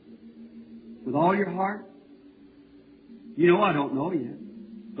 With all your heart? You know I don't know yet.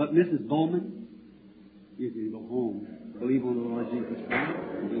 But Mrs. Bowman, you can go home. Believe on the Lord Jesus Christ.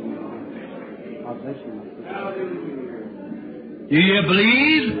 God bless you, my sister. Do you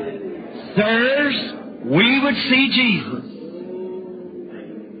believe, sirs, we would see Jesus?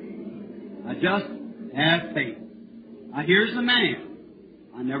 I just have faith. Now here's the man.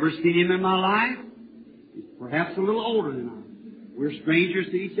 I never seen him in my life. He's perhaps a little older than I. We're strangers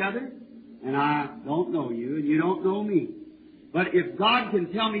to each other, and I don't know you, and you don't know me. But if God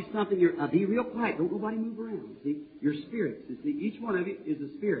can tell me something, be real quiet. Don't nobody move around. See, your spirits. You see, each one of you is a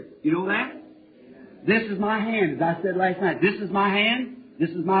spirit. You know that? This is my hand, as I said last night. This is my hand.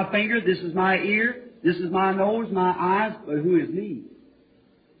 This is my finger. This is my ear. This is my nose, my eyes. But who is me?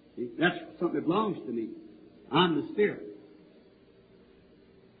 See, that's something that belongs to me. I'm the Spirit.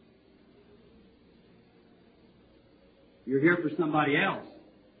 You're here for somebody else.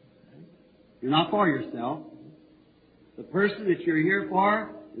 You're not for yourself. The person that you're here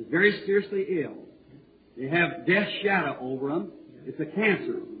for is very seriously ill. They have death's shadow over them. It's a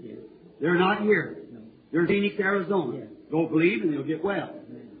cancer. They're not here. They're in Phoenix, Arizona. Go believe and you'll get well.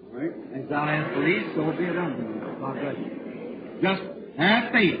 All right? As thou hast believed, so be it unto you. God bless you. Just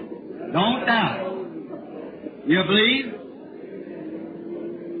have faith. Don't doubt. You believe?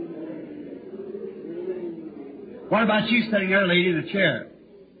 What about you sitting there, lady, in the chair?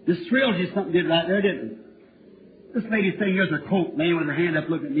 This thrilled you something did right there, didn't it? This lady sitting here with her coat, laying with her hand up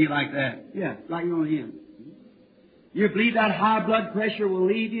looking at me like that. Yeah, like you're on him. You believe that high blood pressure will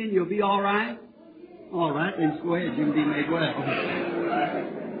leave you and you'll be all right? All right, then go ahead. You can be made well.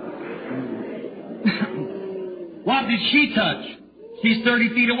 What did she touch? She's 30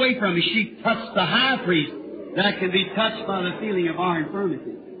 feet away from me. She touched the high priest that can be touched by the feeling of our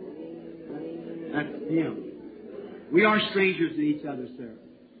infirmity. That's Him. We are strangers to each other, sir.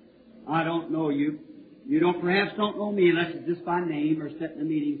 I don't know you. You perhaps don't know me unless it's just by name or sit in a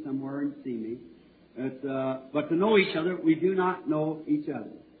meeting somewhere and see me. But to know each other, we do not know each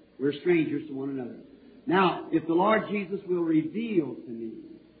other. We're strangers to one another. Now, if the Lord Jesus will reveal to me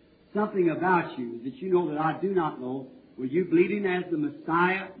something about you that you know that I do not know, will you believe Him as the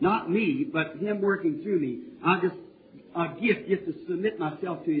Messiah? Not me, but Him working through me. I'm just a gift just to submit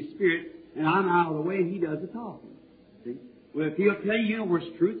myself to His Spirit, and I'm out of the way and He does the talking. See? Well, if He'll tell you where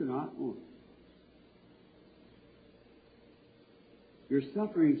it's truth or not, you're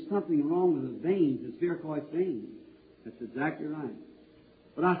suffering something wrong with the veins, the varicose veins. That's exactly right.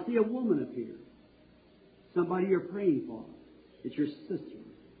 But I see a woman up here. Somebody you're praying for. It's your sister.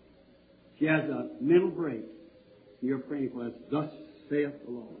 She has a mental break. You're praying for us. Thus saith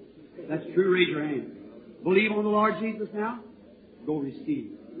the Lord. That's true. Raise your hand. Believe on the Lord Jesus now. Go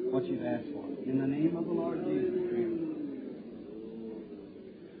receive what you've asked for. In the name of the Lord Jesus.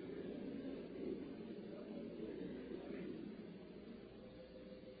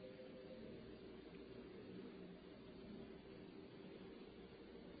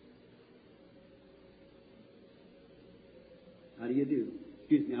 do you do?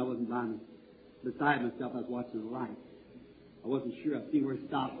 Excuse me, I wasn't beside myself. I was watching the light. I wasn't sure. I seen where it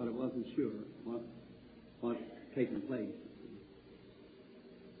stopped, but I wasn't sure what's taking place.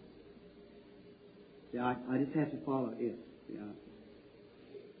 Yeah, I just have to follow it. Yeah.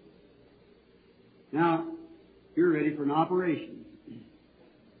 Now, you're ready for an operation.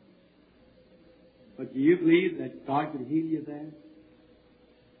 But do you believe that God can heal you there?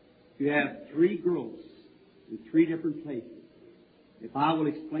 You have 3 growths in 3 different places. If I will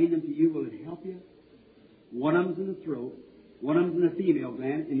explain them to you, will it help you? One of them's in the throat, one of them's in the female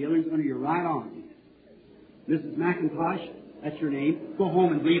gland, and the other's under your right arm. Mrs. McIntosh, that's your name. Go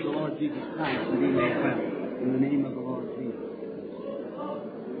home and believe the Lord Jesus Christ and be made well. In the name of the Lord Jesus.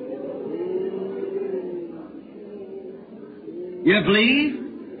 You believe?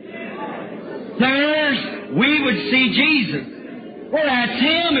 Sirs, we would see Jesus. Well, that's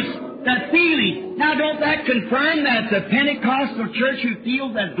Him. It's that feeling. Now, don't that confirm that the Pentecostal church who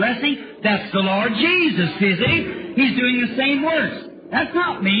feels that blessing, that's the Lord Jesus, is He? He's doing the same works. That's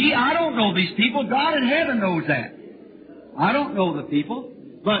not me. I don't know these people. God in heaven knows that. I don't know the people,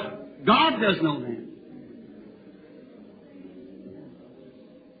 but God does know them.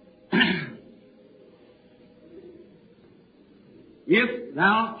 If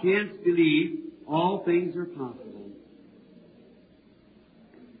thou canst believe, all things are possible.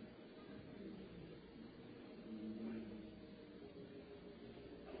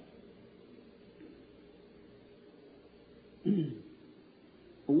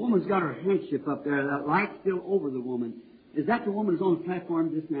 A woman's got her handkerchief up there. That light's still over the woman. Is that the woman who's on the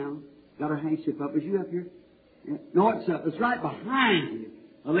platform just now? Got her handkerchief up. Is you up here? Yeah. No, it's right behind you.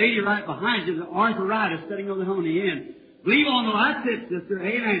 A lady right behind you, the arthritis sitting over on the end. Believe on the light, sister.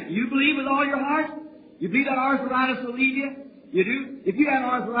 Amen. You believe with all your heart? You believe that arthritis will leave you? You do? If you had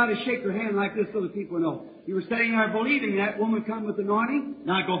arthritis, shake your hand like this so the people know. You were sitting there believing that woman come with anointing.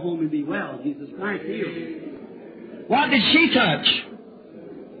 Now go home and be well. Jesus Christ healed you. What did she touch?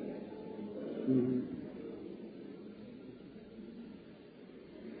 Mm-hmm.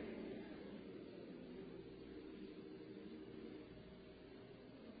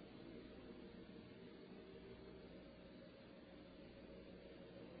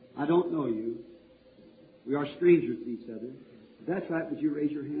 I don't know you. We are strangers to each other. If that's right, would you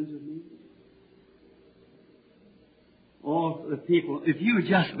raise your hands with me? All the people, if you would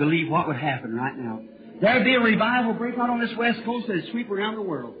just believe what would happen right now. There'd be a revival break out on this West Coast and sweep around the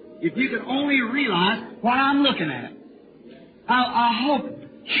world. If you could only realize what I'm looking at. I hope,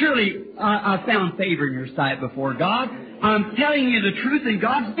 surely I found favor in your sight before God. I'm telling you the truth and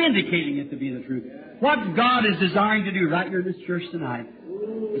God's vindicating it to be the truth. What God is desiring to do right here in this church tonight.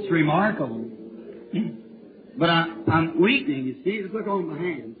 It's remarkable. But I'm weakening, you see. Just look on my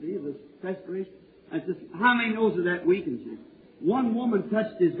hand. See, this perspiration. How many knows that that weakens you? One woman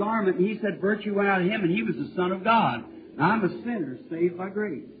touched his garment, and he said virtue went out of him, and he was the Son of God. Now, I'm a sinner, saved by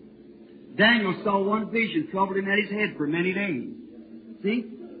grace. Daniel saw one vision, troubled him at his head for many days.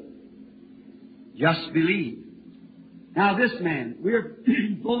 See? Just believe. Now, this man, we're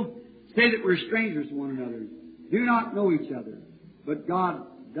both say that we're strangers to one another. Do not know each other, but God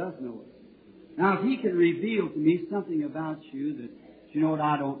does know us. Now, if He can reveal to me something about you that, you know what,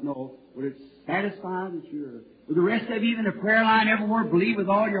 I don't know, would it satisfy that you're... With the rest of you, even the prayer line everywhere, believe with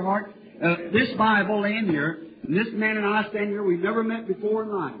all your heart. This Bible laying here, and this man and I stand here, we've never met before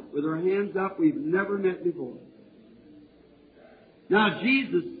in life. With our hands up, we've never met before. Now,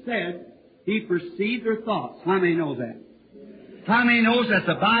 Jesus said He perceived their thoughts. How many know that? How many knows that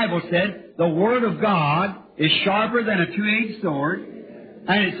the Bible said the Word of God is sharper than a two-edged sword,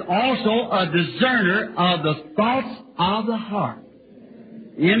 and it's also a discerner of the thoughts of the heart,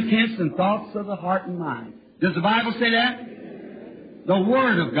 the intents and thoughts of the heart and mind. Does the Bible say that? The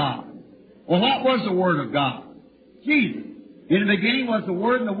Word of God. Well, what was the Word of God? Jesus. In the beginning was the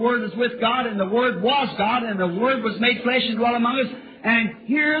Word, and the Word was with God, and the Word was God, and the Word was made flesh and dwelt among us. And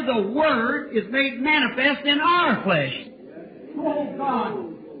here the Word is made manifest in our flesh. Oh,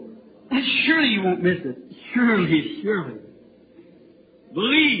 God. And surely you won't miss it. Surely, surely.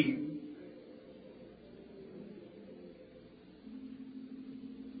 Believe.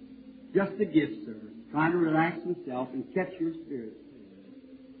 Just a gift, sir. Trying to relax myself and catch your spirit.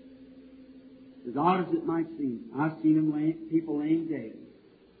 As odd as it might seem, I've seen people laying dead.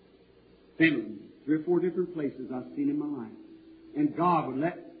 Finland, 3 or 4 different places I've seen in my life. And God would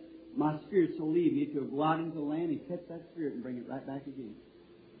let my spirit so leave me to go out into the land and catch that spirit and bring it right back again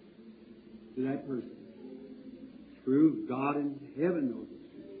to that person. True, God in heaven knows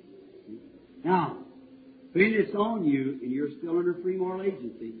it. Now, when it's on you and you're still under free moral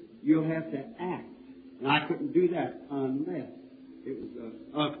agency, you'll have to act. And I couldn't do that unless It was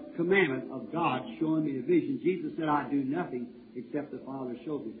a commandment of God showing me a vision. Jesus said, I do nothing except the Father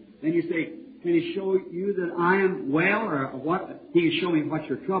shows me. Then you say, can He show you that I am well, or what? He can show me what's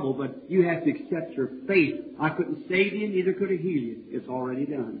your trouble, but you have to accept your faith. I couldn't save you, neither could I heal you. It's already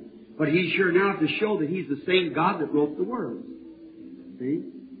done. But He's sure now to show that He's the same God that wrote the words. See?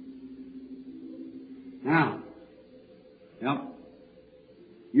 Now, yep,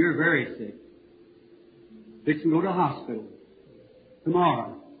 you're very sick. Fix and go to the hospital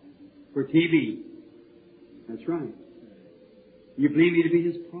tomorrow for TB. That's right. You believe me to be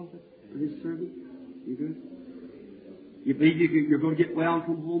His prophet or His servant? You good? You believe you're going to get well and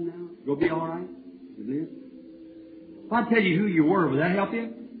come home now? You'll be all right? You believe? If I tell you who you were, would that help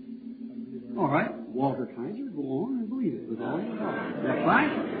you? All right. Walter Kaiser, go on and believe it with all your heart. That's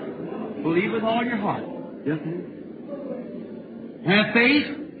right. Believe with all your heart. Yes, ma'am. Have faith.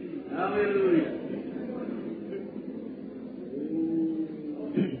 Hallelujah.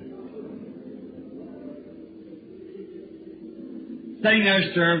 Sitting there,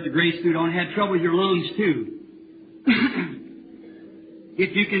 sir, with the gray suit on, had trouble with your lungs, too.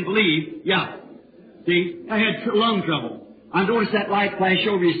 If you can believe, yeah. See, I had lung trouble. I noticed that light flash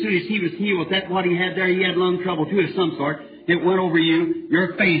over you as soon as he was healed. If that's what he had there, he had lung trouble, too, of some sort. It went over you.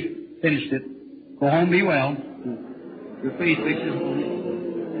 Your faith finished it. Go home, be well. Your faith fixed it.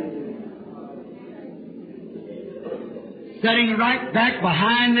 Sitting right back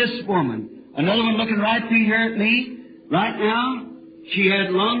behind this woman. Another one looking right through here at me. Right now, she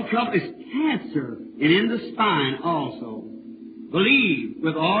had lung trouble. It's cancer, and in the spine also. Believe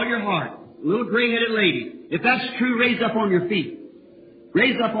with all your heart. A little gray-headed lady. If that's true, raise up on your feet.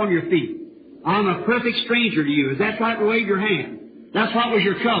 Raise up on your feet. I'm a perfect stranger to you. Is that right? Wave your hand. That's what was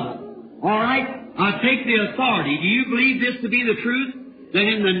your trouble. All right? I take the authority. Do you believe this to be the truth? That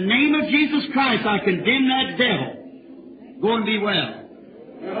in the name of Jesus Christ, I condemn that devil. Go and be well.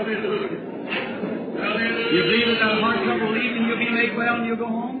 You believe that heart trouble leaves and you'll be made well and you'll go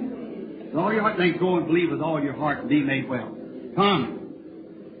home? With all your heart, then go and believe with all your heart and be made well. Come.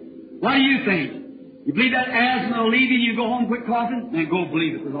 What do you think? You believe that asthma will leave you and you go home quit coughing? Then go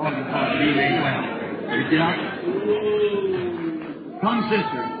believe it with all your heart and be made well. You get out? Come,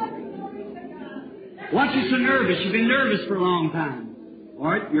 sister. What's you so nervous? You've been nervous for a long time. All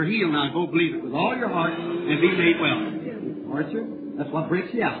right? You're healed now. Go believe it with all your heart and be made well. All right, sir? That's what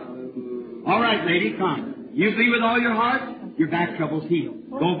breaks you out. All right, lady, come. You believe with all your heart, your back trouble's healed.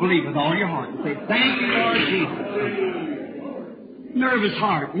 Go believe with all your heart and say, thank you, Lord Jesus. Nervous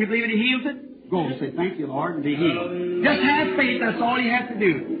heart. You believe it, He heals it? Go and say, thank you, Lord, and be healed. Just have faith. That's all you have to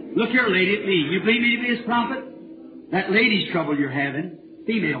do. Look here, lady, at me. You believe me to be His prophet? That lady's trouble you're having,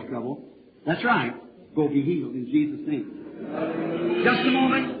 female trouble, that's right. Go be healed in Jesus' name. Just a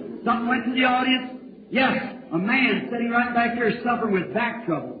moment. Something went to the audience. Yes, a man sitting right back here suffering with back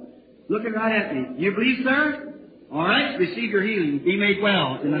trouble. Looking right at me. You believe, sir? All right, receive your healing. Be made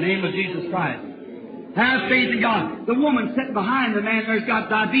well in the name of Jesus Christ. Have faith in God. The woman sitting behind the man there's got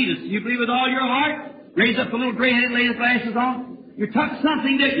diabetes. You believe with all your heart? Raise up the little gray-headed lady with glasses on. You took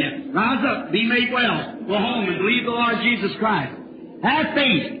something, didn't you? Rise up. Be made well. Go home and believe the Lord Jesus Christ. Have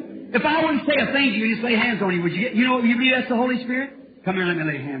faith. If I wouldn't say a thing to you, just lay hands on you, would you get, you believe that's the Holy Spirit? Come here, let me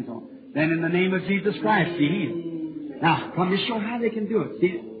lay hands on. Then in the name of Jesus Christ, be healed. Now, come to show how they can do it.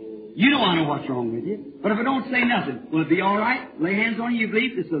 See, you know I know what's wrong with you. But if I don't say nothing, will it be all right? Lay hands on you, you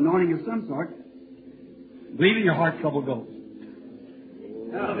believe it's an anointing of some sort. Believe in your heart trouble goes.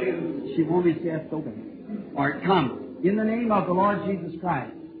 She won't be said so bad. All right, come. In the name of the Lord Jesus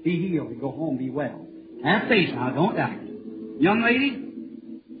Christ, be healed and go home, be well. Have faith now, don't doubt it. Young lady,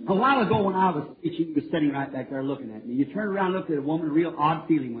 a while ago when I was preaching, you were sitting right back there looking at me. You turned around and looked at a woman, a real odd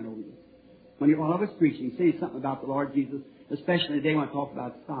feeling went over you. While I was preaching, saying something about the Lord Jesus, especially the day when I talked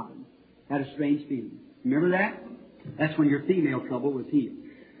about Sodom, had a strange feeling. Remember that? That's when your female trouble was healed.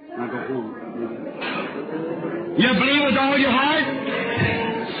 Now go home. You believe with all your heart?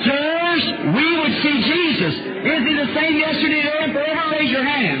 Sirs, we would see Jesus. Is He the same yesterday, today, and forever? Raise your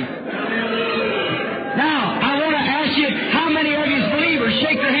hand. Now, I want to ask you, how many of you believers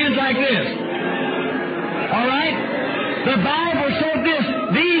shake their hands like this? All right? The Bible said this,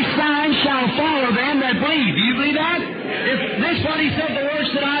 these signs shall follow them that believe. Do you believe that? If this what He said, the works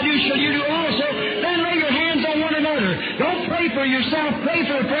that I do shall you do also, then lay your hands on one another. Don't pray for yourself, pray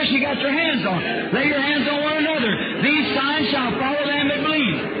for the person you got your hands on. Lay your hands on one another. These signs shall follow them that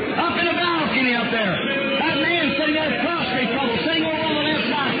believe. Up in the balcony up there, that man sitting there with prostrate trouble, sitting over on the left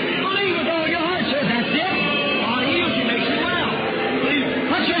side. Believe with all your heart, sir. That's it. God heals you, makes you well.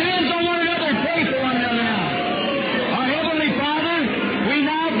 Put your hands on one another and pray for one another now. Our Heavenly Father, we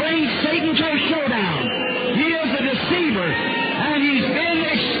now bring Satan to a showdown. He is a deceiver, and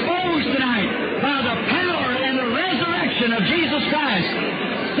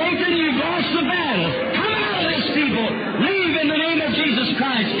Satan, you've lost the battle. Come out of these people. Leave in the name of Jesus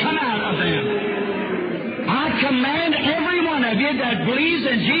Christ. Come out of them. I command every one of you that believes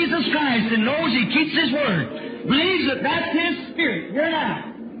in Jesus Christ and knows He keeps His word, believes that that's His Spirit. You're not.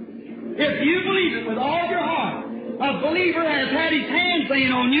 If you believe it with all your heart, a believer has had his hands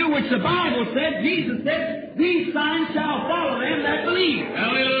laying on you, which the Bible said, Jesus said, these signs shall follow them that believe.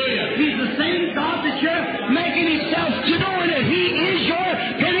 Hallelujah. He's the same God that you're making Himself to know it. He is your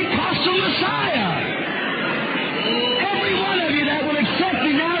Pentecostal Messiah. Every one of you that will accept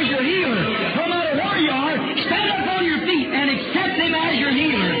Him now as your healer, no matter where you are, stand up on your feet and accept Him as your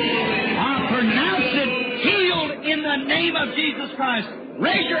healer. I pronounce it healed in the name of Jesus Christ.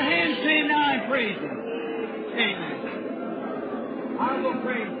 Raise your hands to Him now and praise Him. Amen. I will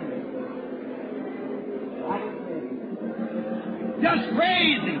praise Him. I will praise Him. Just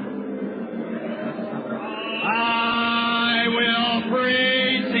praise Him. I will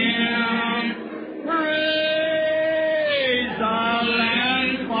praise Him. Praise the Lamb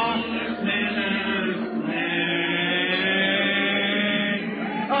for sinners' name.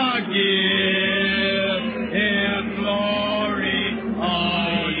 Again.